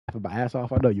If my ass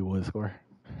off, I know you would score.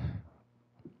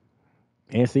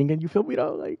 And singing, you feel me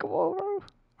though? Like, come on, bro.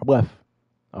 I'm left.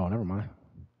 Oh, never mind.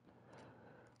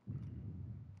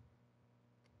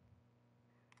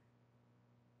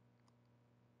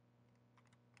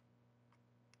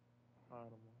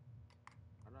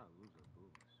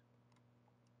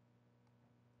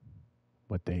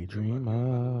 What they dream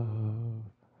of.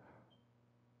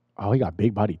 Oh, he got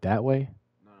big body that way.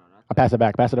 I pass it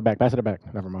back. Pass it back. Pass it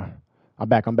back. Never mind. I'm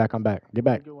back. I'm back. I'm back. Get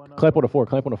back. Clamp on the four.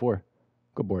 Clamp on the four.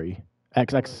 Good boy. E.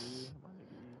 X X.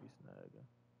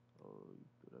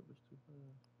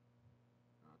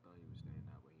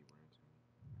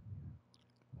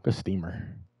 Good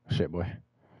steamer. Shit, boy.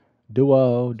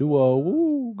 Duo. Duo.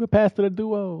 Woo. Good pass to the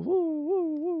duo. Woo.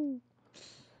 Woo. Woo.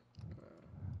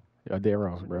 Y'all dead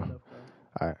wrong, bro.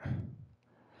 All right.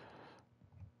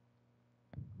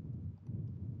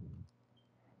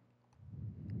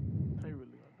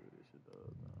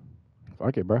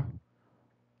 Fuck it, bro.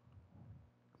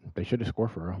 They should have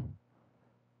scored for real.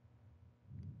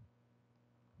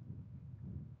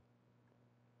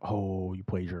 Oh, you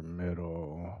played your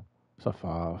middle. It's a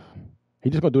 5. He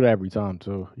just gonna do that every time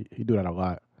too. He do that a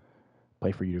lot.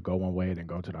 Play for you to go one way, then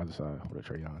go to the other side with a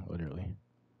trade on, literally.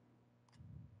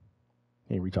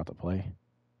 He ain't reach out to play.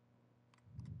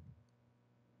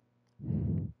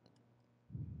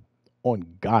 On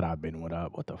God, I've been what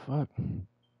up. What the fuck?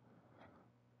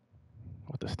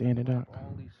 What the standing up?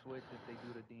 Only switch if they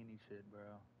do the Dini shit,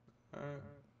 bro.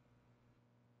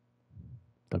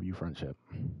 W friendship.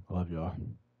 I love y'all.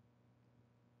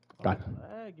 Got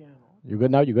you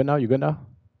good now? You good now? You good now?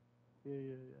 Yeah.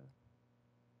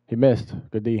 He missed.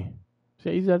 Good D. See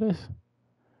how easy that is?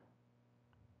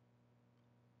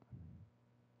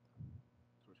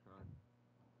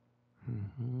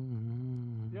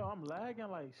 Yo, I'm lagging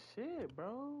like shit,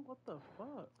 bro. What the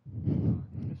fuck?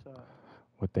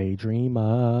 What they dream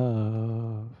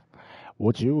of.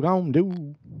 What you gonna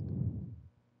do?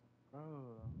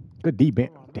 Good D, man.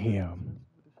 Damn.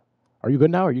 Are you good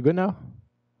now? Are you good now?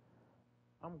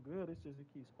 I'm good. It's just it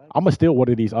keeps spiking. I'm gonna steal one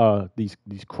of these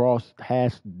cross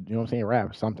hash, you know what I'm saying,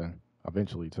 rap something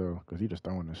eventually too, because he just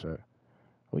throwing this shit.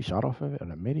 Oh, he shot off of it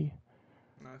in a midi.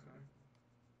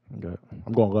 Good.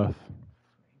 I'm going left. He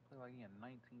play like he in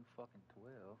 19 fucking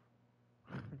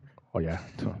 12. Oh yeah.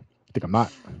 Think I'm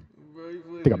not.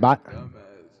 Think I'm not.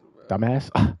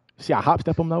 Dumbass. See I hop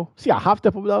step him though.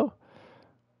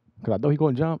 Cause I know he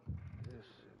gonna jump. This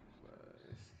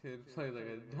kid play like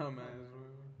a dumbass, bro.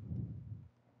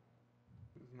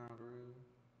 It's not real.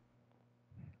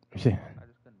 Shit. I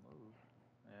just couldn't move.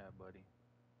 Yeah, buddy.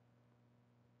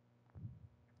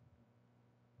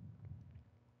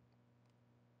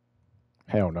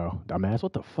 Hell no. Dumbass.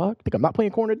 What the fuck? Think I'm not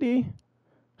playing corner D?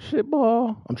 Shit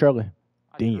ball. I'm trailing.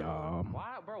 Damn.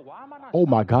 Why, bro? Why am I not? Oh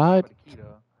my god.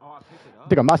 Oh, I picked it up.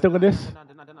 Think I'm not stealing this? Did not.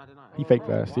 He fake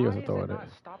Bro, fast. He why doesn't is throw it it. not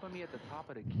stopping me at the top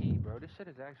of the key, bro? This shit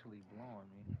is actually blowing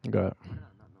me. Good. How did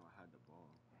I not know I had the ball?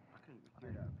 I couldn't even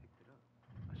hear that I picked it up.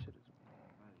 My shit is.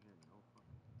 I didn't hear no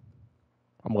fucking.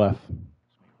 I'm left. It's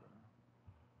me, bro.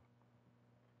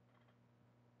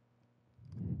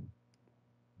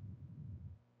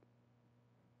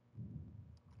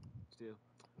 Still.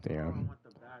 Damn.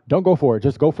 Don't go for it.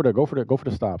 Just go for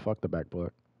the stop. Fuck the back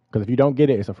block. Because if you don't get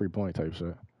it, it's a free point type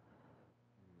shit.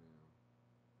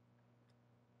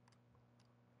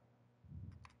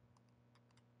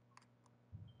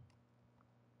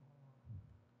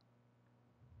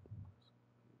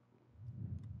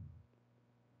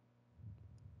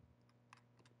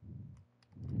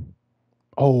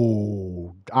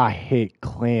 Oh, I hit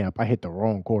clamp. I hit the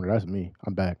wrong corner. That's me.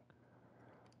 I'm back.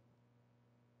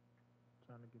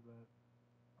 Trying to get back.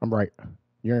 I'm right.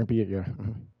 You're in P. Yeah.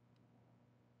 Mm-hmm.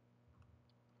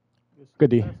 Good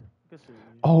D.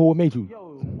 Oh, it made you.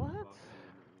 Yo, what?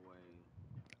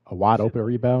 A wide open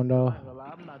rebound though.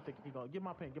 I'm not thinking he gonna get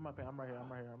my pen. I'm right here.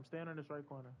 I'm standing in this right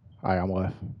corner. All right, I'm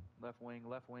left. Left wing.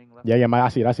 Yeah. I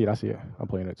see it. I'm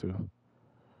playing it too.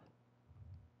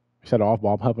 Set off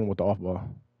ball. I'm helping with the off ball.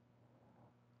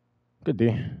 Good D.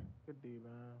 Good D,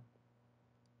 man.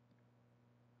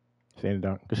 Standing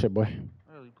down. Good shit, boy.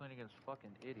 Really playing against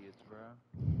fucking idiots, bro.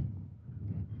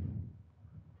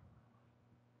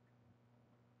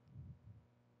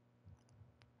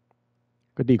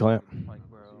 Good D, clamp. Like,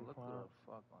 bro, look what the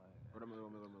fuck, like. Middle.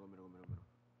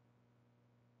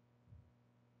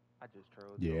 I just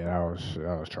trolled. Yeah,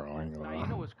 that was trolling. Nah, you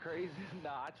know what's crazy?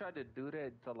 Nah, I tried to do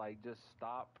that to like just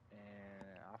stop,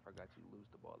 and I forgot you lose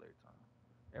the ball every time.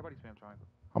 Everybody spam triangle.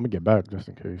 I'm gonna get back just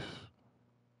in case.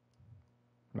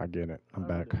 Not getting it. I'm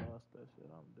back. Really lost that shit.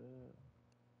 I'm dead.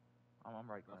 I'm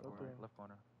right corner, left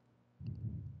corner.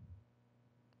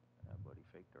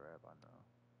 fake the rap, I know.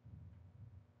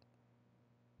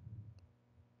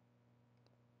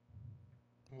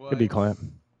 Could be What? clamp.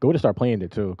 Go to start playing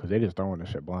it too, cause they just throwing this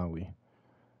shit blindly. Like,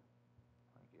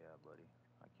 yeah, buddy.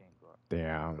 I can't go out.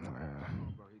 Damn. Oh,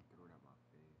 bro, he threw it at my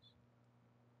face.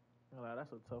 Like,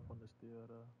 that's a tough one to steal,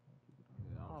 though.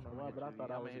 Yeah, I don't know trying why, to but I hit thought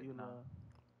you. I was hit- Eli. nah.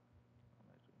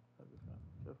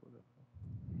 Careful,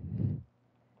 careful.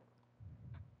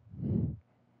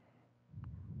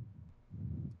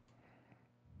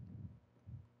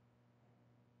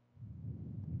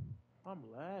 I'm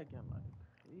lagging like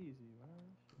crazy,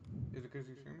 man. Is it because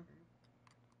you're streaming?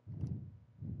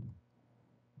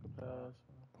 Good pass.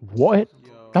 What?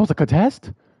 Yo. That was a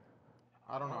contest?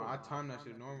 I don't know. I timed that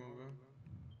shit normal, bro.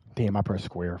 Damn, I pressed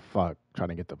square. Fuck. Trying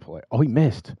to get the play. Oh, he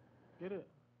missed. Get it.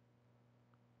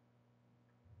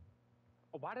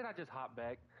 Oh, why did I just hop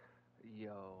back?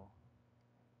 Yo.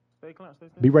 Stay clamp, stay.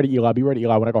 Be ready, Eli. Be ready,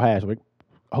 Eli. When I go hash.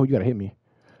 Oh, you gotta hit me.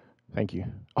 Thank you.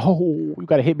 Oh, you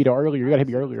gotta hit me though earlier. You gotta hit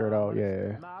me earlier though.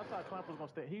 Yeah. Nah, I thought Clamp was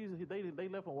gonna stay. They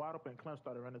left him wide open. Clamp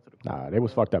started running to the Nah, corner. they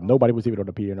was fucked up. Nobody was even on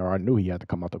the PNR. I knew he had to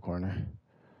come out the corner.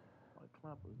 Like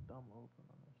Clamp was dumb open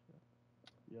on that shit.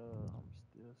 Yo, I'm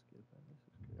still skipping. This is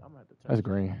crazy. I'm gonna have to turn That's this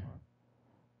green. stream off.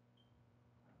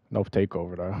 No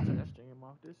takeover though. Turn that stream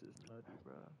off. This is nutty,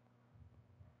 bro.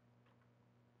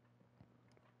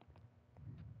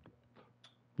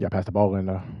 Yeah, pass the ball in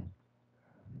though.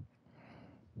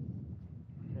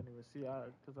 Can't even see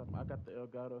because I got the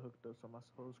Elgato hooked up, so my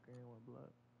whole screen went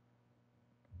black.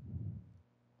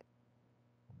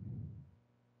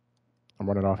 I'm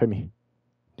running off. Hit me.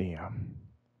 Damn.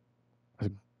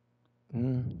 That's,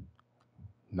 Nah,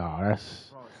 that's.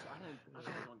 Bro, I was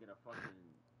gonna get a fucking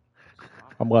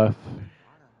stop. I'm left. Why the hell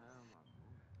am I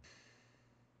moving?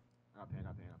 I got ping.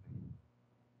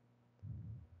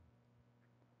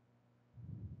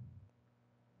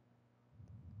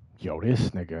 Yo, this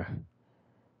nigga.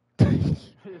 This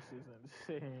is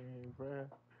insane, bro.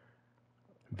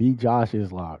 V Josh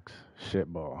is locked.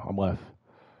 Shit ball. I'm left.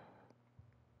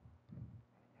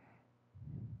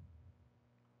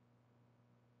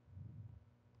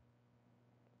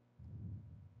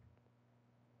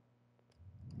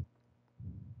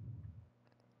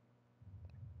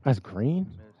 That's green?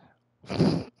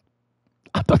 Miss.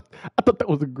 I thought that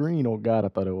was a green. Oh god, I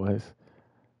thought it was.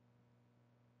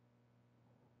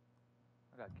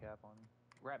 I got cap on me.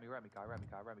 Wrap me,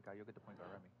 Kai. You'll get the point guard.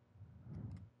 Wrap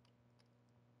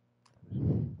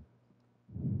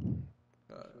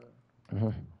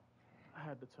me. I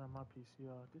had to turn my PC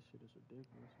off. This shit is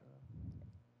ridiculous, bro.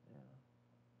 Yeah.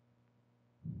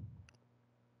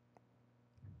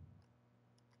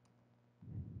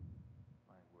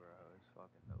 Like, bro, it's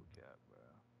fucking no cap, bro.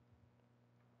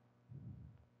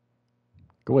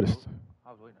 Go with us.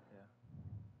 I was waiting. Yeah.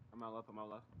 I'm out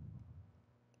left.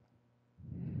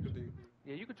 Good D.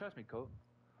 Yeah, you can trust me, Coach.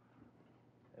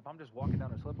 If I'm just walking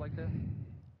down a slip like that,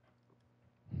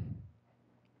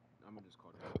 I'm gonna just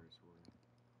call the first one.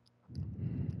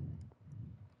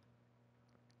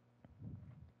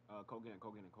 Coke in. It's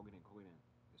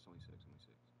only six.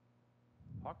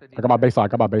 Hawk the D. I got my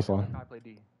baseline. I play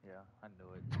D. Yeah, I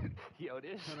knew it. Yo,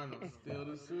 this. No. Steal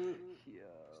the suit. Yo.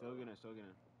 Still getting.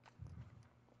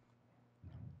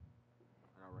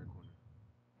 I got right corner.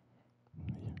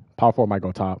 Power 4 might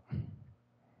go top.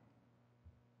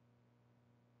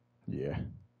 Yeah.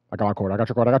 I got my corner. I got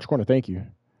your corner. Thank you.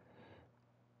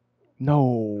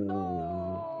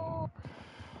 No.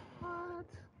 What?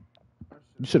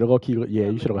 You should have low key. Yeah,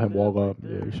 you should have let him wall up.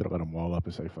 Yeah, you should have let him wall up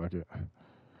and say fuck it.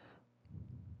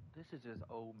 This is just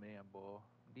old man ball.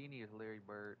 Dini is Larry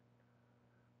Bird.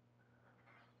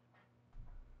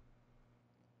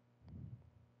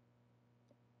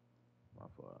 My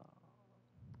fault.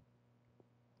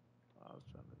 I was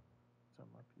trying to turn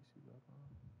my PC back on.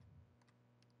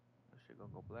 This shit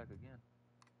gonna go black again.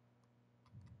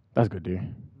 That's good, dude.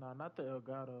 Nah, not the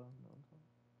Elgato. No,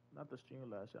 not the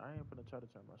Streamlabs. I ain't finna try to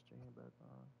turn my stream back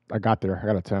on. I got there. I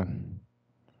got a 10.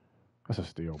 That's a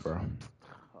steal, bro. Oh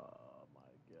my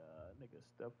god, nigga,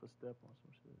 step for step on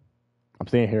some shit. I'm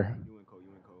staying here. You and Cole.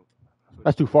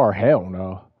 That's too far. Hell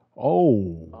no.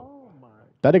 Oh. Oh my.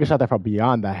 That nigga shot that from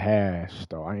beyond the hash,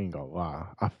 though. I ain't gonna lie.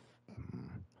 Come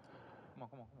on.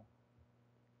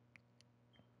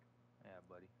 Yeah,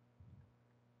 buddy.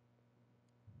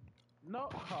 No.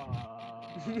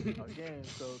 Again,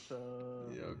 Coach.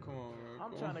 Yo, come on, bro.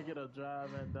 I'm trying to get a drive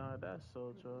and done. That's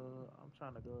so true. I'm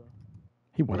trying to go.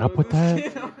 He went up with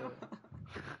that?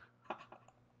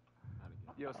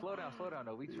 Yo, slow down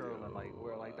though. We trolling like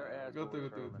we're like their ass. Go through.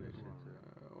 Trolling and shit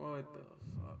too. What the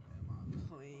fuck am I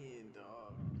playing,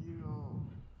 dog? Yo.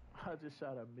 I just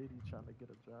shot a midi trying to get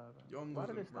a drive. Yo, I'm Why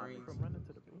did losing it stop me brains. from running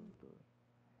to the paint though?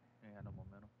 Ain't had no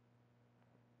momentum.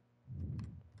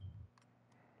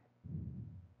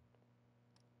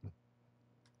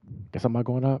 Guess I'm not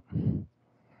going up. I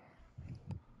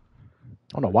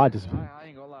don't know why I just. I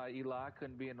ain't gonna lie, Eli. I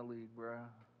couldn't be in the league, bro.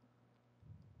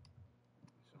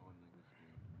 Showing niggas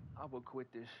game. I would quit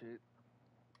this shit.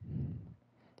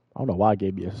 I don't know why I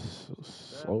gave you a Bad for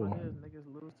slow. his niggas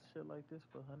lose to shit like this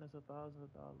for hundreds of thousands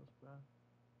of dollars, bro.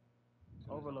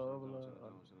 Overload.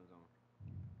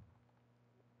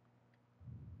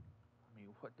 I mean,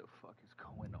 what the fuck is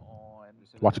going on?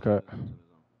 Watch cut.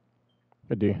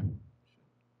 Good D.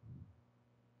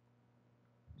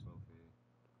 Slow fade.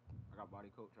 I got body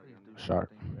coach right Please do here. Sharp.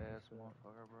 something, you ass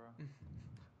motherfucker, bro.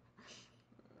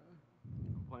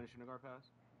 I'm playing shooting guard pass.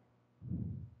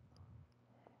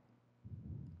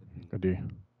 Good D.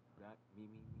 That me.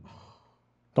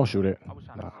 Don't shoot it. I was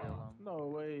trying to seal him. No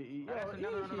way. Yo,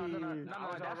 No,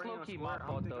 that's low key my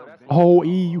fault though. That's Oh,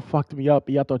 E, you fucked me up.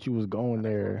 E, I thought you was going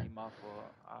That's there. low-key my fault.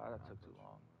 That took too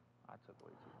long. I took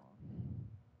way too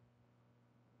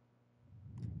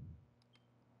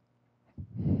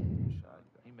long. Shot.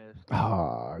 He missed.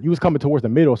 Ah, you was coming towards the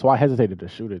middle, so I hesitated to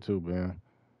shoot it too, man.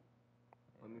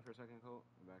 Let me for a second, Colt.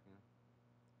 I'm back in.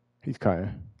 He's cutting.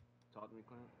 Talk to me,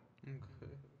 Clint.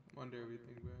 Okay. I'm under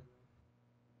everything, bro.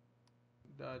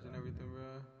 Dodging everything, bro.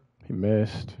 He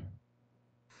missed.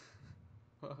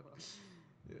 Yeah.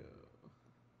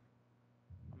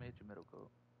 I'm gonna hit your middle coat.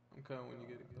 I'm coming when you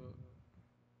get it caught.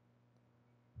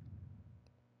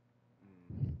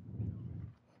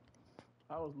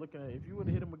 I was looking at if you would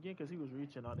have hit him again because he was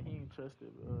reaching on it. He ain't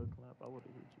trusted Clamp. I would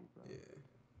have hit you, bro. Yeah.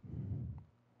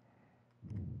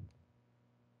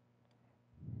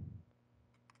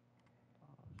 Oh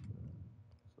shit,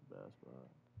 it's a bad spot.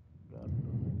 Got it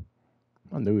though.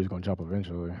 I knew he was gonna jump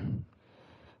eventually.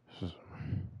 Just,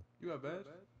 You got badge?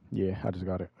 yeah, I just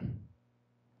got it. Oh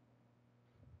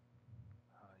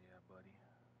yeah, buddy.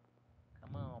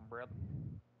 Come on, brother.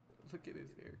 Look at his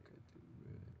haircut, too,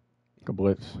 bro. Good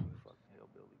blitz. Fucking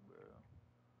hillbilly, bro.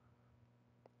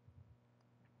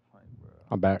 Like, bro.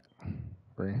 I'm back.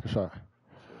 Green. Good shot.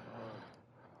 Shit hard.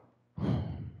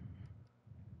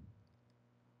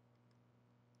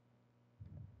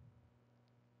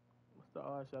 What's the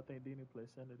odds y'all think Dini play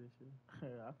center this year?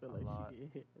 I feel A like lot. he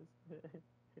is.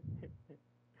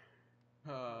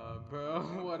 Bro,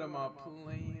 what am I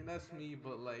playing? That's me,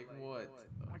 but like, what?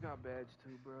 I got badge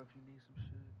too, bro. If you need some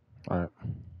shit. All right.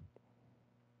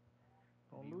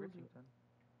 Don't Be lose it. Richardson.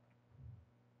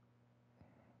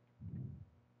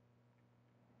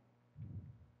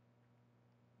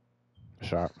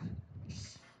 Shot.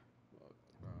 Fuck,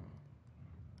 bro.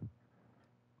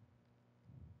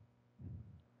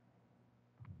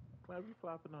 Clamp, you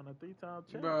flopping on a 3-time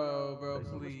champ. Bro, Pay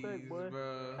some please, respect, boy.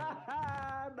 bro.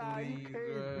 Nah, you Please,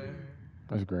 crazy. bro.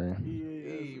 That's green.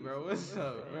 Hey, bro, what's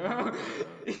up, bro? I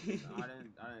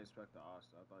didn't expect the odds.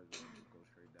 I thought he was gonna go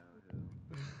straight downhill.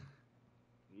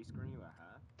 He screened you at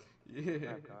half.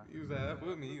 Yeah, he was half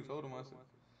with me. He was holding my shit.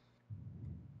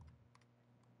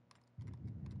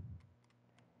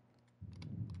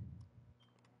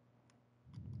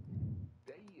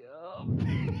 Damn.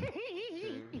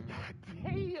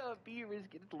 Damn, Beavers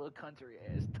get his little country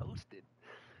ass toasted.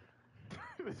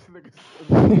 This nigga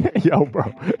Yo, bro.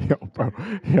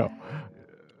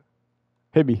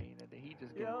 Hit me. He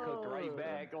just getting cooked right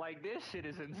back. Like, this shit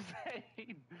is insane. I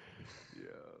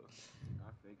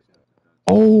faked something.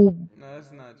 Oh, No,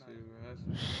 that's not you, bro. That's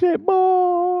shit,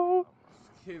 ball.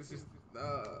 kids just. I'm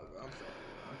sorry.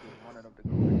 I'm just running up the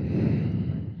court. It's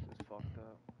just fucked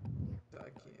up. I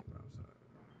can't, bro. I'm sorry.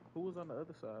 Who was on the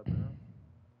other side, man?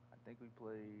 I think we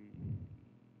played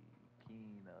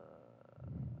Keen.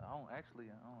 I don't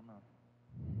know.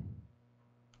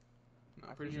 No,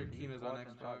 I'm pretty sure He's Keena's on watching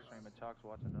Xbox. Chalk stream and Chalk's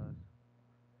watching us.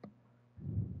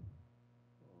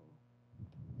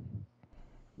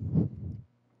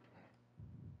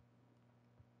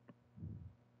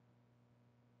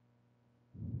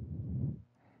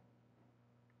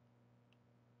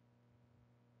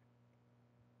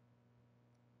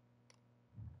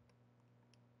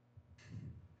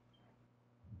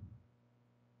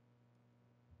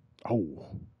 Oh,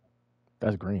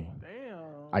 that's green.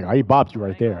 Damn. He bopped you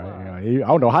right there. I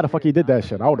don't know how the fuck he did that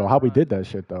shit. I don't know how we did that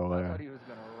shit though. I thought he was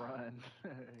gonna run.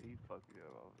 He fucked me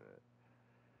up off that.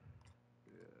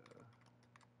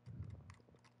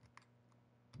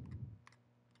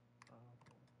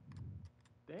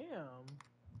 Damn.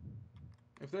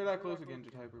 If they're that close again,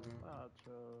 just hyper, bro. Ah,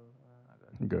 troll. I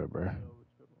got you. Good, bro.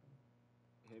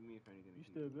 Hit me if anything. You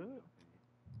still good?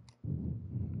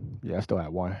 Yeah, I still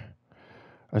at one.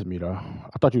 That's me though.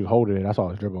 I thought you was holding it. That's why I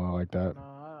was dribbling like that. No,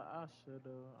 I should have.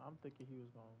 I'm thinking he was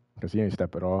going. Cause he ain't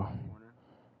step at all. Corner.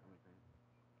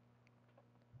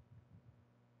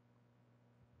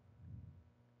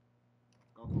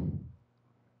 Go Cole.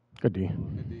 Good D.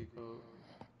 Good D, Cole.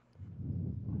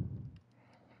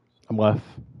 I'm left.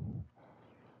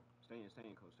 Stay in, Cole.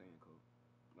 Stay in, Cole.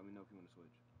 Let me know if you want to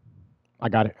switch. I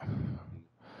got it.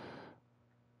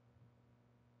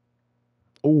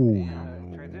 Ooh.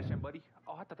 Transition, buddy.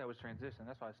 Oh, I thought that was transition.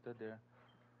 That's why I stood there.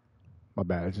 My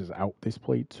bad. It's just out this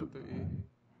plate too. Linktr.ee.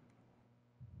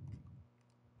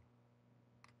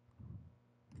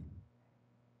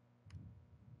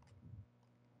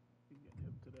 He getting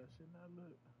hip to that shit now.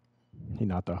 Look. He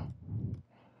not though.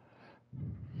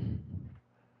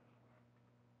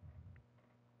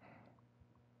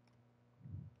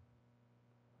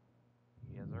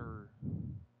 Yes, sir.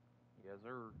 Yes,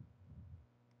 sir.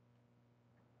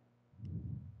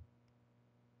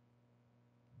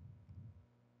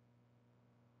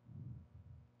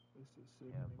 This is sick.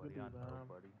 Yeah, Nigga, buddy. do I know, that.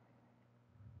 buddy.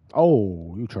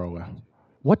 Oh, you trolling.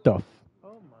 What the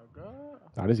Oh my god.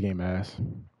 Nah, this game ass.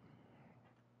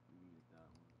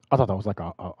 I thought that was like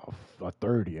a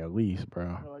 30 at least,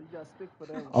 bro. Oh, you got stick for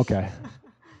that one. Okay.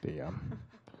 Damn.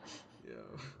 Yo.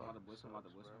 A lot of whistle.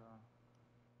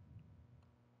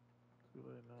 Too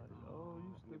late now. Oh,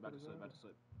 you stick Back for to slip. that.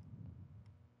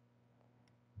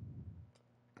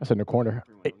 That's in the corner.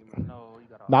 Hey. No, you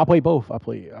got off. Nah, I play both.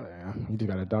 You just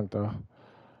got to dunk though.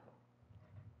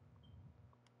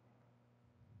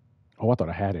 Oh, I thought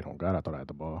I had it. Oh God, I thought I had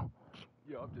the ball.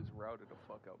 Yo, I'm just routed the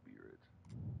fuck out B-Rich.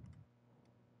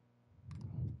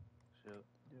 Shoot.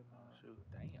 Yeah, nah. Shoot.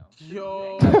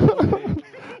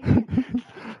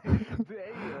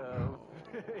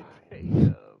 Damn.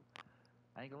 Damn.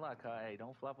 I ain't gonna lie, Kai. Hey,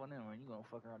 don't flop on them, man. You gonna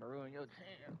fuck around and ruin your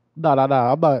jam. Nah. I'm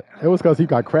not. It was because he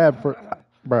got crabbed for.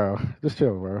 Bro, just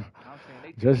chill, bro. I'm saying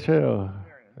they Just chill.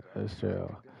 experience, Just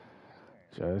chill.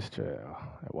 Experience. Just chill.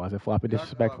 It wasn't flopping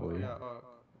disrespectfully. Yeah,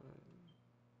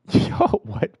 Yo,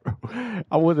 what, bro?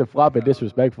 I wasn't flopping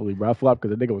disrespectfully, bro. I flopped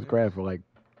because the nigga was crabbed for like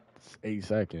 8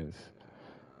 seconds. I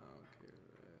don't care,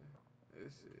 man.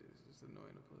 This is just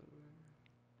annoying to play with.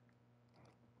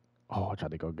 Oh, I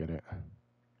tried to go get it.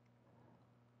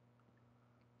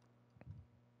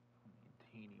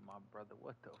 Teeny, my brother.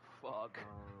 What the fuck?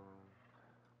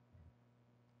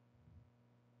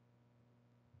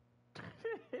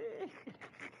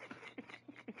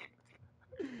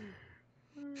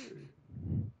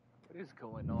 What is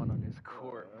going on this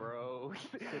court, bro?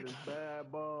 Shit is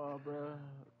bad ball, bro.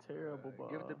 Terrible ball.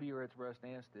 Give it to B-Rich, bro.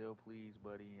 Stand still, please,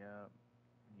 buddy. Yeah.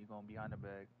 You gonna be on the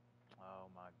back. Oh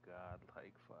my God.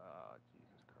 Like,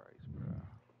 Jesus Christ, bro.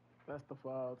 That's the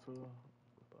foul too.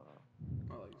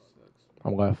 My leg sucks.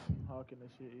 I'm left. Hawking and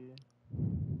shit, yeah.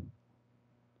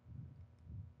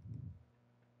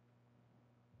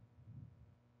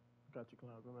 Got you,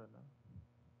 Clown. Go ahead now.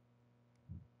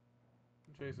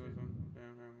 I'm chasing with him.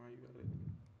 Damn, you got it.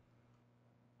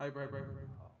 Hyper.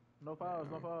 No fouls,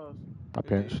 no fouls. I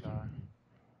pinched.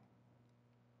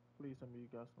 Please tell me you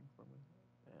got some for me.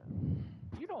 Yeah.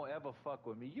 You don't ever fuck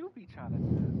with me. You be trying to.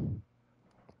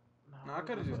 Nah, I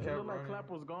could've just It kept looked like running. Clap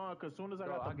was gone, because as soon as I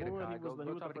Go, got I'll the get it, board, Kai. he was Go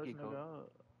the talk to first Kiko. nigga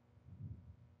out.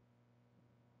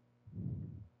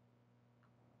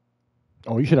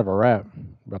 Oh, you should have a rap.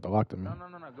 About to lock them. No.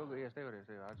 Go. Yeah, stay with it.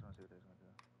 Stay with it. I just want to see what they're going to do.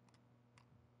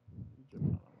 You dripping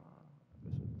on the line.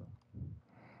 Good shit,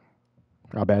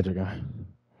 though. How bad you got?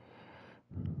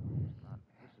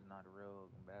 This is not real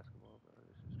basketball, bro.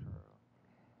 This is true.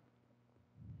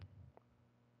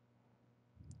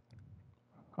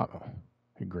 Uh-oh.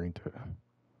 He green to it.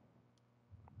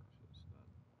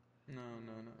 No.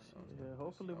 Yeah,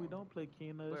 hopefully we don't play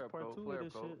Kina. It's part 2 of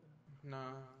this shit. Nah,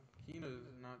 Keena's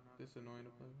not this annoying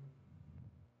to play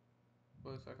with.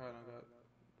 But I kind of got.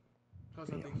 Plus,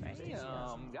 I think he's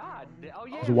Damn, God. Oh,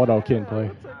 yeah. It's a 1-0 Ken play.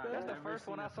 That's the first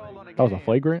one I saw on the game. That was a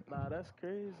flagrant? Nah, that's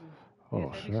crazy. Oh, He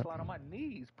had me shit. slide on my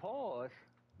knees. Pause.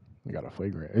 You got a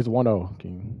flagrant. It's 1-0,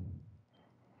 King.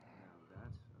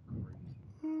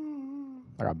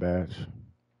 I got badge.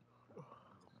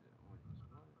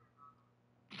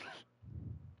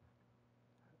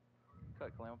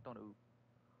 Cut, Clam. Don't oop.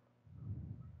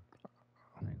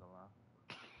 I ain't gonna lie.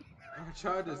 I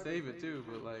tried to save it too,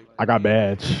 but like. I got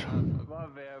badge. My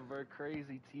bad, bro.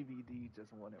 Crazy TBD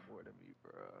just wanted more than me,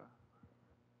 bro.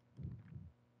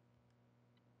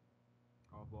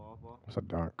 Off ball. It's a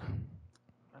dunk.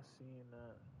 I seen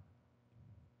that.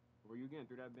 Were you getting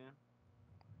through that, Bam?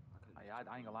 I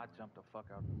ain't gonna lie. I jumped the fuck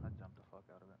out of it. I'm gonna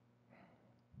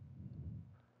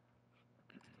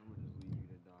just leave you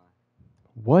to die.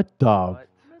 What the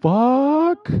fuck? What?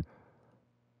 What? What?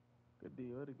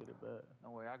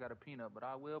 got a peanut, but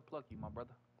I will pluck you, my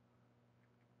brother.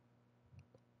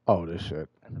 Oh, this shit.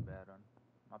 That's a bad one.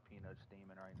 My peanut's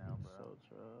steaming right now, bro. So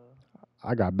true.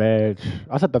 I got badge.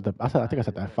 I said that. I think I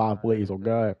said that 5 plays. Oh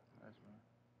God. That's me.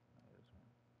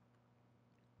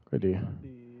 That's me. Good deal.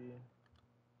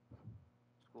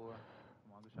 Score.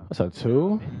 Come on, good shot. That's a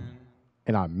 2,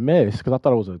 and I missed because I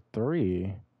thought it was a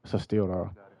 3. It's a steal though. You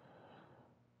got it.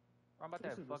 I'm about to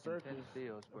have This is the fucking 10 circus.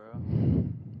 steals, bro.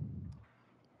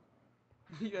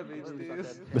 You got 8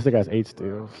 steals. This nigga has 8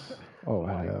 steals. Oh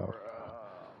Like, hell.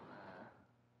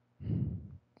 bro, man.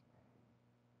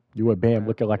 You and Bam Rap,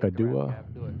 looking like a fake the rap, duo. Cap.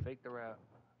 Do it. Fake the rap.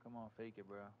 Come on, fake it,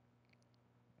 bro.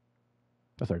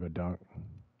 That's a good dunk.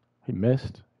 He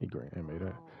missed. He great. He made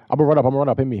it. I'm gonna run up. I'm gonna run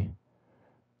up. Hit me.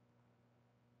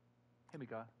 Hit me,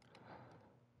 God.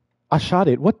 I shot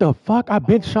it. What the fuck? I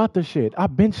been shot the shit. I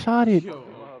been shot it. Yo.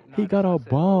 He got a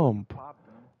bump. Popped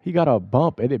him. He got a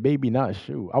bump, and it made me not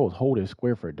shoot. I was holding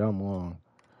square for dumb long.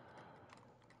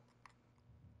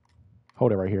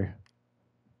 Hold it right here.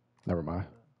 Never mind.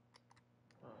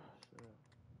 Oh shit.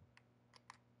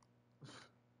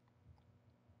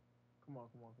 Come on.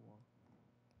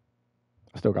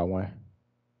 I still got one.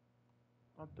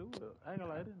 I'm through it. I ain't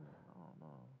gonna lie, I don't know.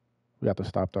 We have to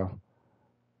stop though.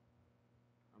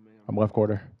 I'm left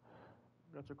quarter.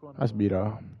 Got your corner. That's B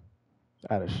though.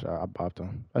 I had a shot. I popped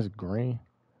him. That's green.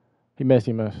 He missed.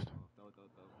 Yo,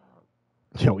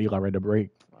 Eli ready to break.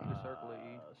 You can circle it,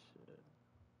 E. Shit.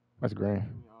 That's green.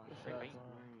 Fake paint.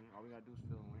 All we gotta do is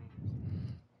fill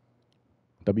lanes.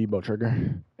 W emote trigger.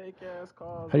 Fake ass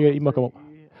calls. How you get emote? on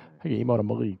How you get emote on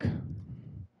Malik?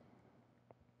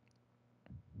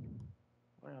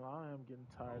 Man, I am getting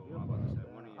tired. Oh, I'm about to say,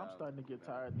 one of I'm y'all starting to get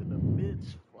back. tired than a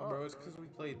bitch. Oh, bro, it's because we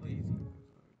played easy.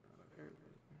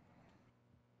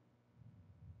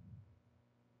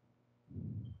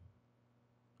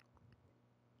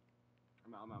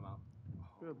 I'm out.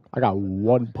 Good. I got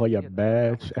one player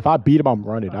badge. If I beat him, I'm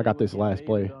running. I got this last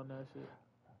play. On that shit.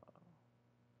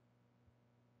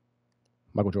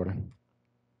 Michael Jordan.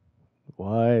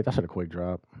 What? That's a quick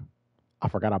drop. I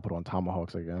forgot I put on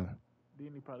tomahawks again.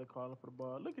 Then he probably calling for the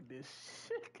ball. Look at this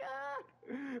shit, God.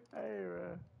 Hey,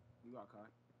 man. You got Kai.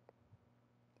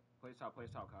 Play top,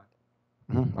 Kai.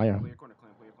 I am. Play your corner,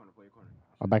 Clem. Play your corner.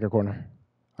 I'm back in corner.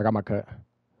 I got my cut.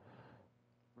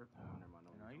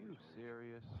 Are you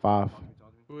serious? 5.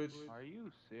 Which? Are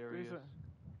you serious?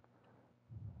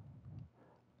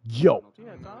 Yo.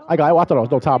 Yeah, Tom. I thought it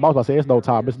was no time. I was about to say, it's no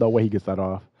time. There's no way he gets that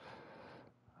off.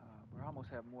 Bro, I almost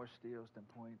have more steals than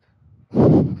points.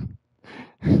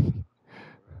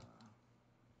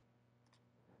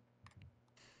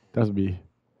 That's me.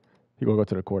 He gonna go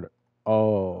to the quarter.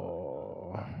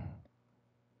 Oh.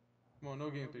 Come on, no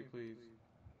game 3, please.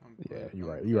 Yeah, you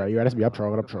right. That's me. I'm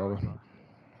trolling.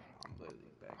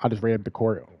 I just ran up the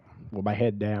court with my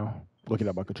head down, looking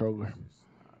at my controller.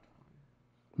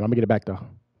 Let me get it back though.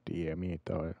 Yeah, me ain't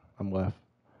throw it. I'm left.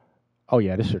 Oh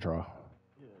yeah, this should throw.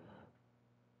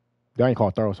 They ain't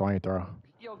called throw, so I ain't throw.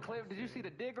 Yo, Clem, did you see the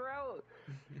dig route?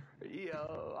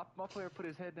 Yo, my player put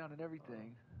his head down and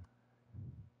everything.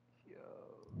 Yo.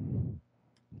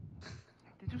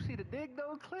 Did you see the dig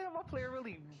though, Clem? My player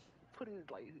really put his,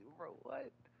 like, bro,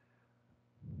 what?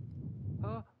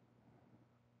 Huh?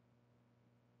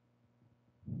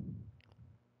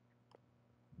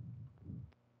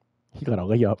 He got a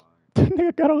layup.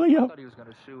 Nigga got a layup. I thought he was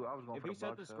gonna shoot. I was going If for he the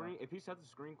set bucks, the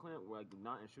screen, Clint, like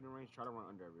not in shooting range, try to run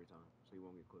under every time, so you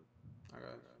won't get clipped. I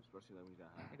got it. Especially like when he's that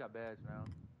high. He got badge now.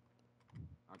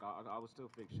 I would still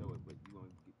fake show it, but you won't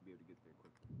be able to get there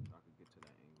quicker. So I could get to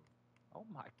that angle. Oh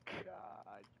my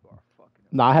God, you are fucking.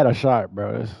 Nah, I had a shot,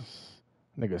 bro. This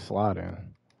nigga sliding.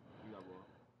 You got ball.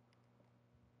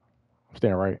 I'm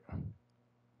staying right.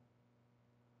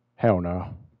 Hell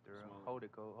no. Hold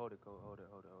it.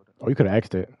 Oh, you could have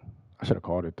X'd it. I should have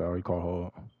called it though. You called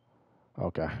hold.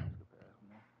 Okay.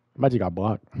 Imagine you got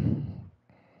blocked.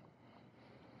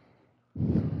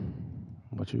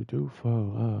 What you do for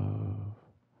love?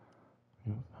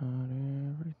 You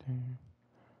find everything,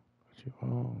 but you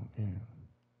won't. Yeah.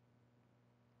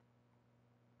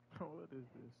 What is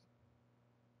this?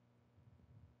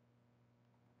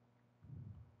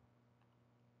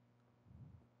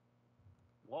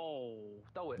 Whoa,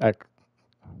 throw it.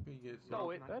 He gets Throw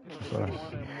it. That nigga just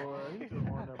wanted more. He just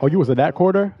wanted Oh, you was in that more.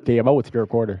 quarter? Damn, I went to your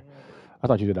quarter. I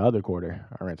thought you did the other quarter.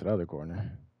 I ran to the other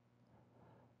corner.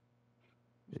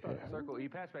 Yeah. Circle, E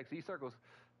pass back, C circles.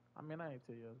 I mean, I ain't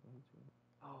tell you. I was gonna hit you.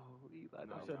 Oh, E, No, like,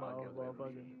 said I no, was ball in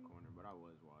bugging. the corner, but I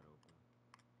was wide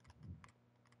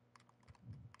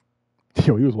open.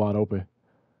 Yo, he was wide open.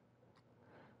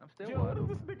 still Yo, want what him.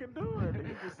 is this nigga doing?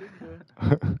 He just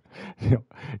sitting there.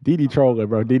 Didi trolling,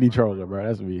 bro. Didi trolling, bro.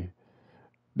 That's me.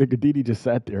 Nigga, Didi just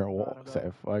sat there and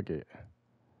said, fuck it.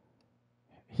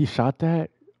 He shot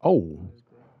that? Oh.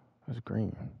 That's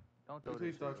green. Don't throw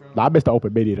Please this start shit. trolling. Nah, I missed the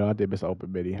open biddy, though. I did miss the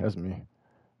open biddy. That's me.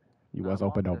 You was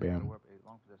long open, though, possessions Bam. are worth it.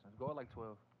 Long possessions. Go at like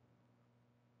 12.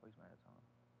 Waste man of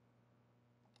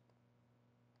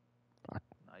time.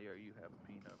 Nah, you have a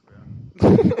peanut, bro.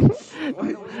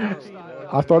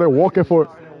 I started walking for,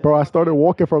 bro. I started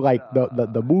walking for like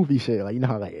the movie shit, like you know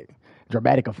how like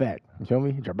dramatic effect. You feel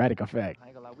me? Dramatic effect. I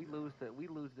ain't gonna lie. We lose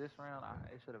this round.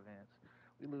 It should advance.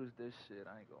 We lose this shit.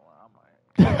 I ain't gonna lie.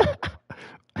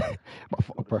 My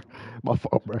fault, bro. My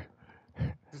fault, bro.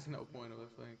 There's no point of us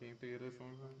playing game 3 of this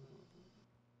one, bro.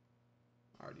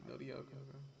 I already know the outcome,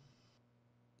 bro.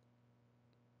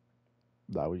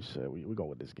 Nah, we should. We go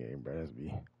with this game, bro. That's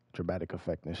be dramatic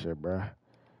effect and shit, bro. Nah,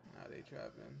 they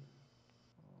trapping.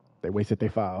 They wasted their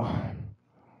foul.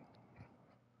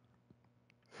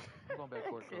 I'm going back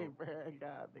court Okay, code. bro.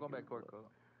 God, I'm going back court code.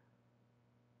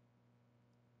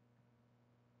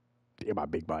 Damn, my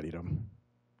big body them.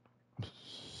 I'm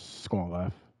going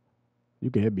left. You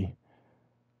can hit me.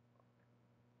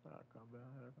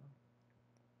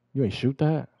 You ain't shoot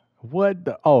that? What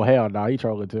the? Oh, hell no. He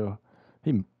trolling too.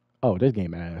 Oh, this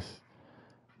game ass.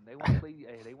 They want to play.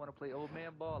 Hey, they want to play old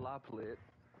man ball. I play it.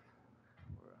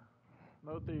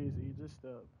 No threes, E. Just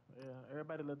step. Yeah,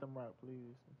 everybody let them rock,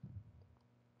 please.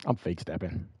 I'm fake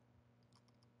stepping.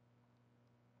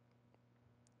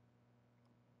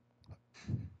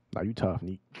 Nah, you tough,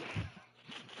 Neat.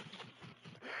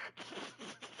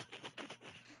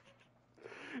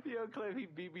 Yo, Cliff, he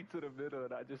beat me to the middle,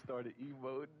 and I just started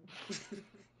emoting.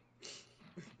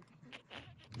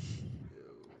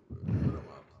 What am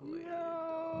I playing?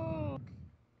 Yo.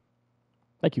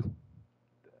 Thank you.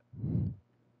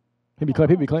 Hit me, Clamp.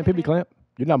 Hit me, Clamp. Hit me, Clamp.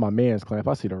 You're not my man's, Clamp.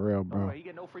 I see the real, bro. He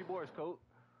get no free boards, coach.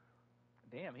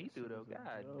 Damn, he threw though.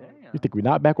 God damn. You think we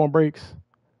not back on breaks?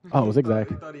 Oh, zigzag.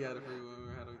 He thought he had a free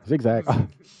one. Zigzag.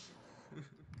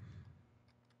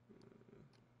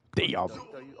 Damn.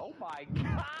 Oh my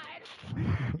God.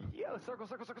 Yo, circle.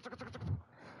 Stab him,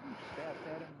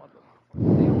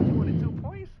 motherfucker. They only wanted 2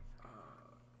 points?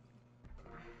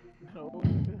 No.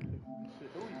 Shit,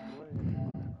 who he's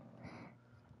playing?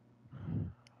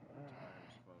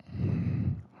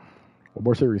 One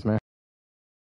more series, man.